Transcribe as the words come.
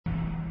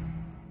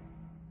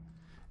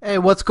Hey,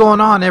 what's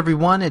going on,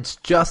 everyone? It's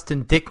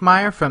Justin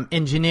Dickmeyer from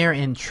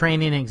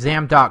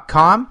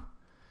engineeringtrainingsexam.com.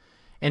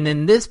 And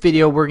in this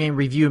video, we're going to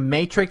review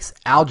matrix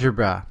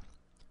algebra,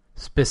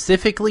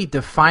 specifically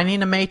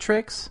defining a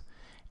matrix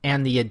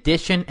and the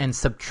addition and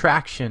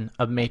subtraction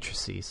of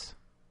matrices.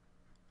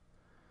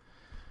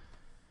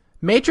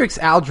 Matrix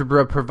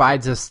algebra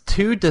provides us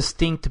two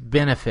distinct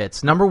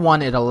benefits. Number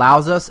one, it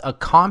allows us a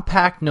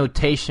compact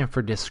notation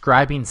for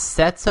describing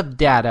sets of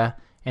data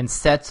and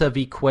sets of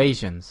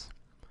equations.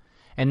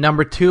 And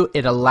number two,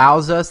 it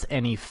allows us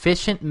an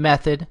efficient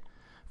method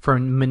for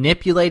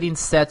manipulating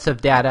sets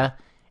of data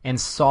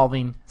and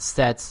solving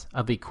sets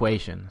of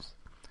equations.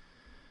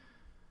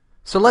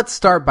 So let's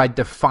start by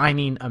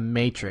defining a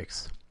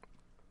matrix.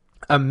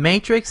 A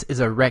matrix is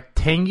a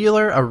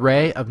rectangular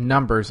array of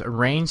numbers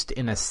arranged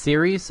in a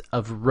series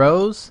of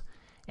rows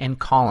and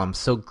columns.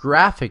 So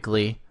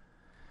graphically,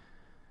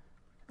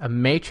 a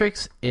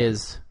matrix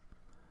is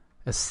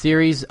a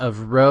series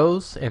of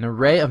rows, an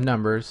array of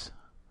numbers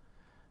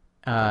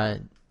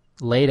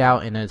laid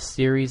out in a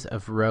series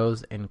of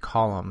rows and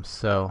columns.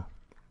 So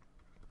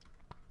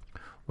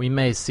we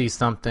may see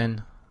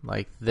something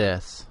like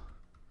this.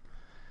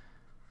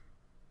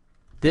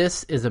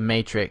 This is a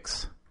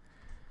matrix.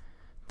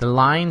 The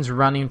lines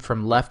running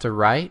from left to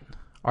right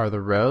are the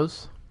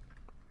rows.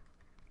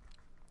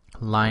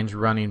 Lines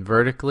running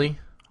vertically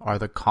are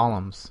the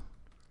columns.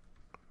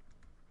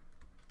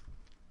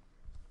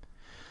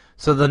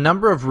 So the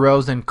number of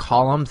rows and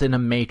columns in a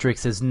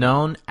matrix is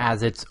known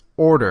as its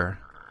order.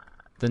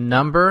 The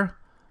number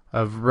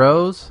of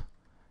rows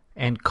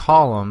and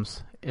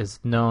columns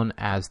is known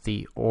as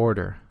the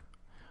order.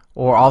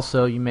 Or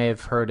also you may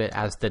have heard it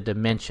as the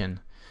dimension.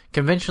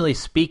 Conventionally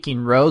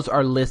speaking, rows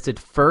are listed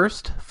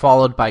first,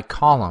 followed by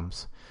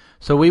columns.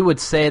 So we would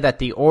say that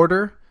the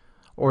order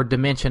or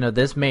dimension of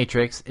this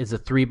matrix is a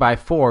 3 by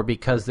 4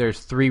 because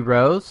there's 3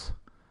 rows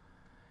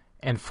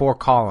and 4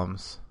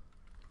 columns.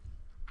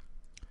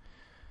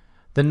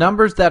 The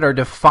numbers that are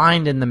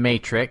defined in the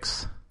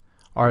matrix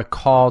are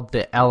called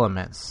the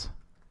elements.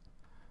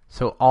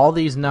 So all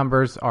these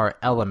numbers are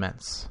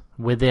elements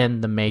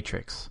within the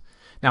matrix.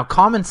 Now,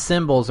 common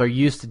symbols are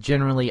used to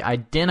generally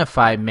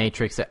identify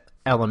matrix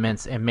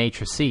elements and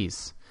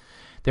matrices.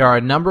 There are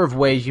a number of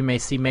ways you may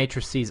see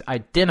matrices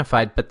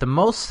identified, but the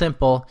most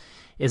simple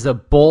is a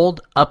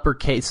bold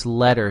uppercase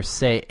letter,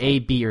 say A,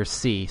 B, or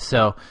C.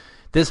 So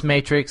this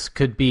matrix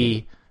could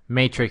be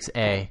matrix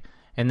A,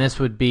 and this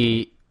would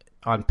be,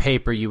 on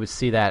paper, you would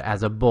see that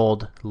as a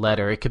bold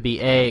letter. It could be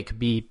A, it could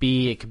be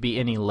B, it could be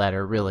any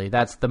letter, really.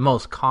 That's the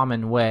most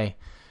common way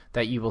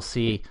that you will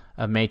see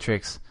a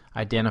matrix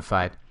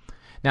identified.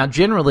 Now,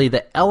 generally,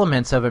 the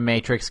elements of a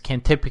matrix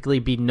can typically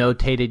be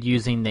notated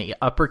using the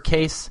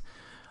uppercase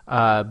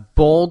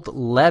bold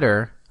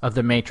letter of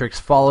the matrix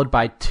followed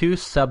by 2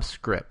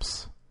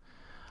 subscripts,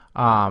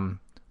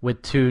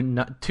 with two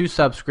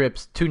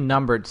subscripts, 2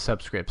 numbered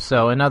subscripts.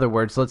 So, in other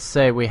words, let's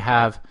say we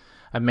have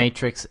a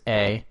matrix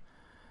A.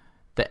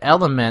 The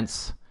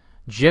elements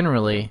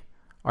generally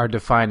are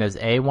defined as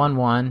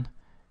A11,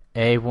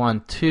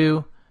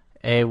 A12,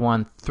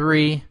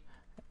 A13,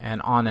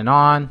 and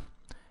on,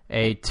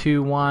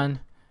 A21,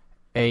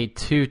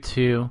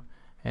 A22,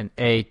 and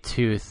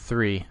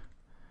A23.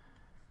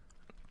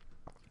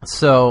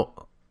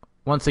 So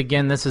once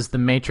again, this is the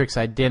matrix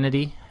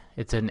identity.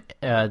 It's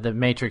the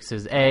matrix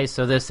is A.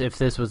 So if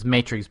this was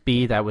matrix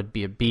B, that would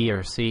be a B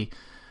or C.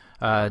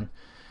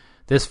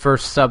 This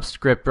first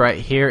subscript right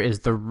here is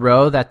the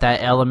row that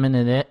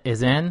element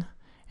is in,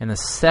 and the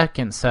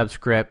second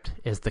subscript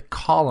is the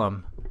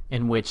column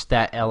in which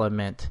that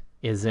element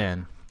is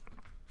in.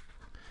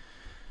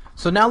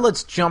 So now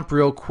let's jump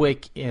real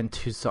quick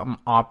into some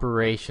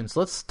operations.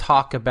 Let's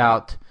talk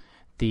about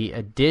the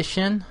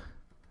addition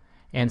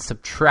and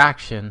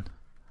subtraction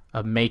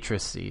of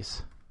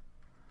matrices.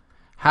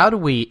 How do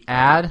we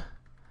add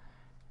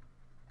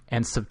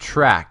and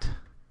subtract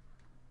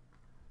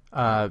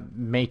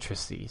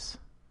matrices?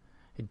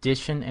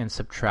 Addition and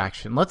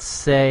subtraction. Let's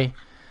say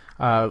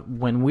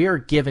when we are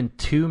given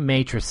 2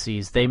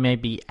 matrices, they may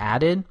be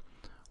added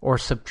or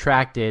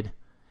subtracted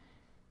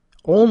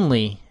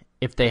only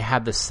if they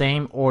have the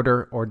same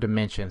order or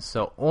dimensions.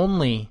 So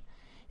only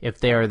if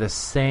they are the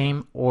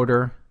same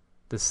order,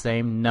 the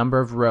same number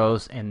of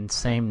rows, and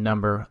same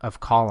number of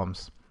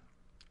columns.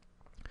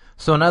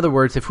 So in other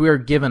words, if we are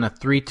given a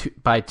 3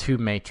 by 2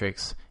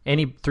 matrix,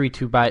 any 3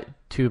 by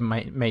 2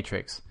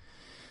 matrix,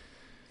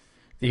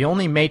 the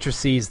only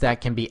matrices that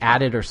can be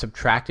added or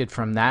subtracted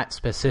from that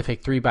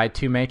specific 3 by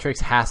 2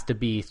 matrix has to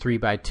be 3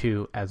 by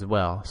 2 as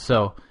well.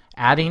 So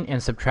adding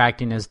and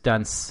subtracting is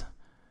done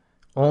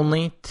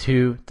only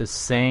to the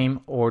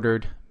same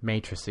ordered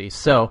matrices.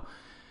 So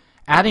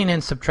adding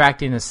and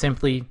subtracting is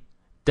simply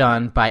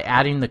done by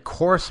adding the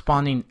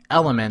corresponding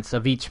elements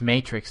of each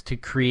matrix to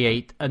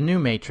create a new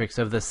matrix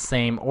of the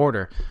same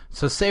order.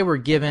 So say we're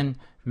given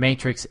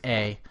matrix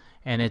A,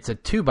 and it's a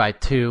 2 by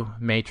 2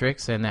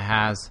 matrix, and it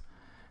has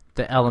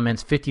the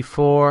elements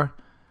 54,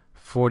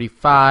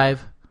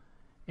 45,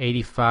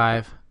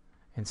 85,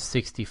 and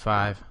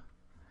 65.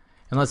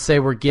 And let's say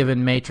we're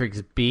given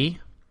matrix B,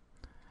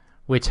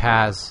 which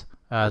has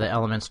the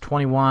elements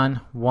 21,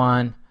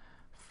 1,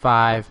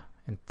 5,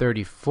 and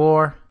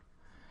 34.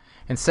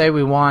 And say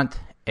we want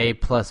A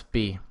plus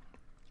B.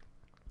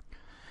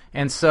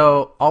 And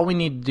so all we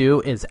need to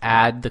do is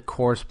add the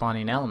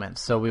corresponding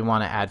elements. So we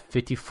want to add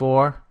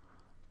 54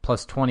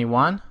 plus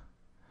 21.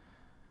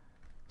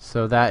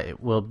 So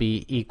that will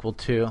be equal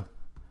to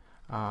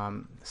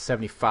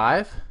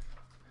 75.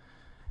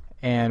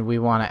 And we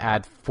want to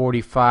add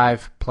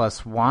 45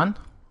 plus 1,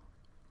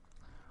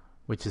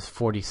 which is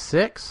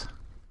 46.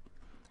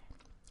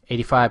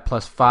 85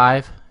 plus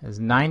 5 is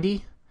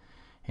 90.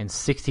 And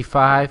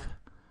 65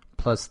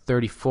 plus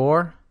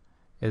 34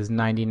 is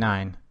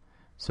 99.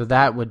 So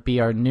that would be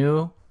our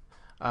new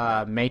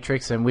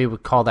matrix, and we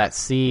would call that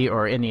C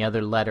or any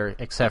other letter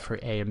except for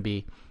A and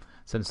B,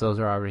 since those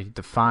are already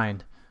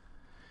defined.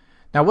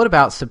 Now what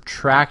about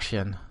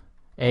subtraction,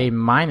 A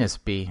minus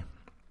B?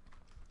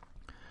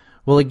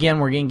 Well, again,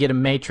 we're going to get a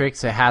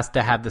matrix. It has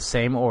to have the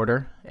same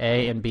order.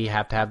 A and B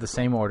have to have the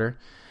same order.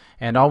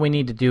 And all we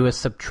need to do is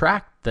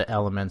subtract the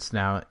elements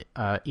now,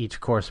 each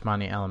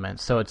corresponding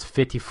element. So it's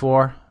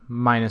 54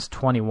 minus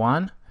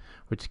 21,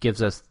 which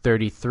gives us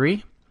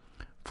 33.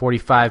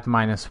 45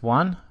 minus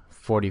 1,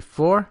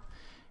 44.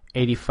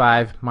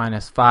 85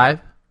 minus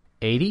 5,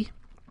 80.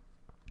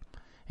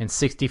 And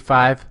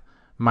 65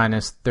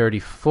 minus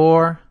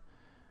 34,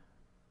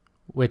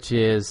 which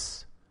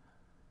is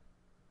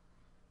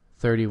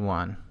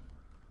 31.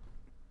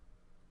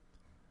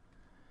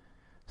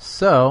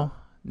 So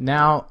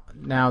now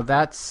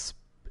that's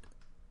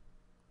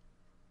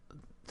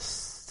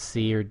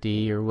C or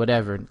D or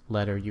whatever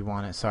letter you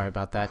want it. Sorry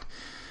about that.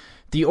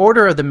 The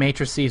order of the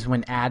matrices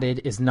when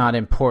added is not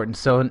important.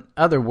 So in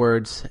other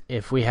words,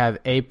 if we have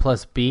A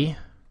plus B,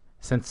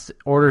 since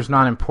order is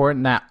not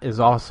important, that is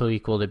also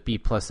equal to B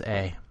plus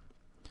A.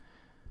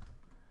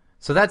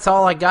 So that's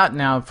all I got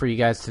now for you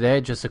guys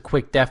today. Just a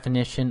quick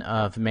definition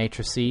of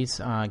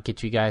matrices,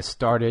 get you guys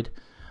started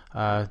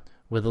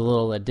with a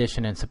little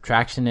addition and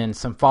subtraction. In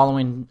some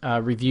following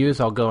reviews,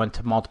 I'll go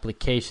into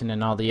multiplication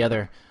and all the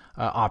other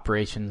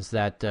operations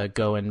that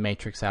go in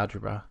matrix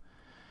algebra.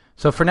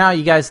 So for now,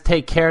 you guys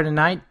take care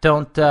tonight.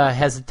 Don't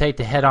hesitate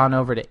to head on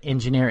over to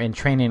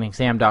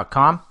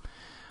engineeringtrainingexam.com.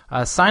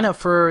 Sign up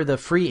for the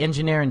free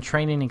engineer and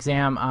training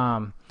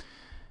exam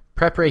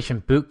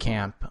preparation boot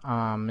camp.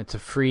 It's a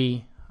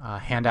free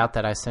handout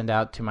that I send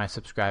out to my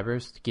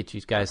subscribers to get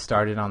you guys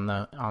started on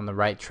the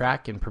right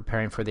track in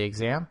preparing for the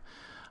exam.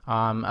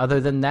 Other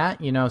than that,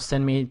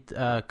 send me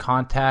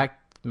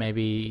contact,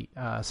 maybe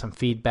some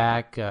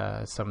feedback,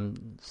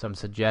 some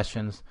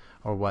suggestions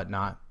or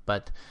whatnot.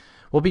 But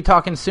we'll be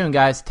talking soon,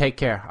 guys. Take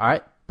care. All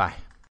right, bye.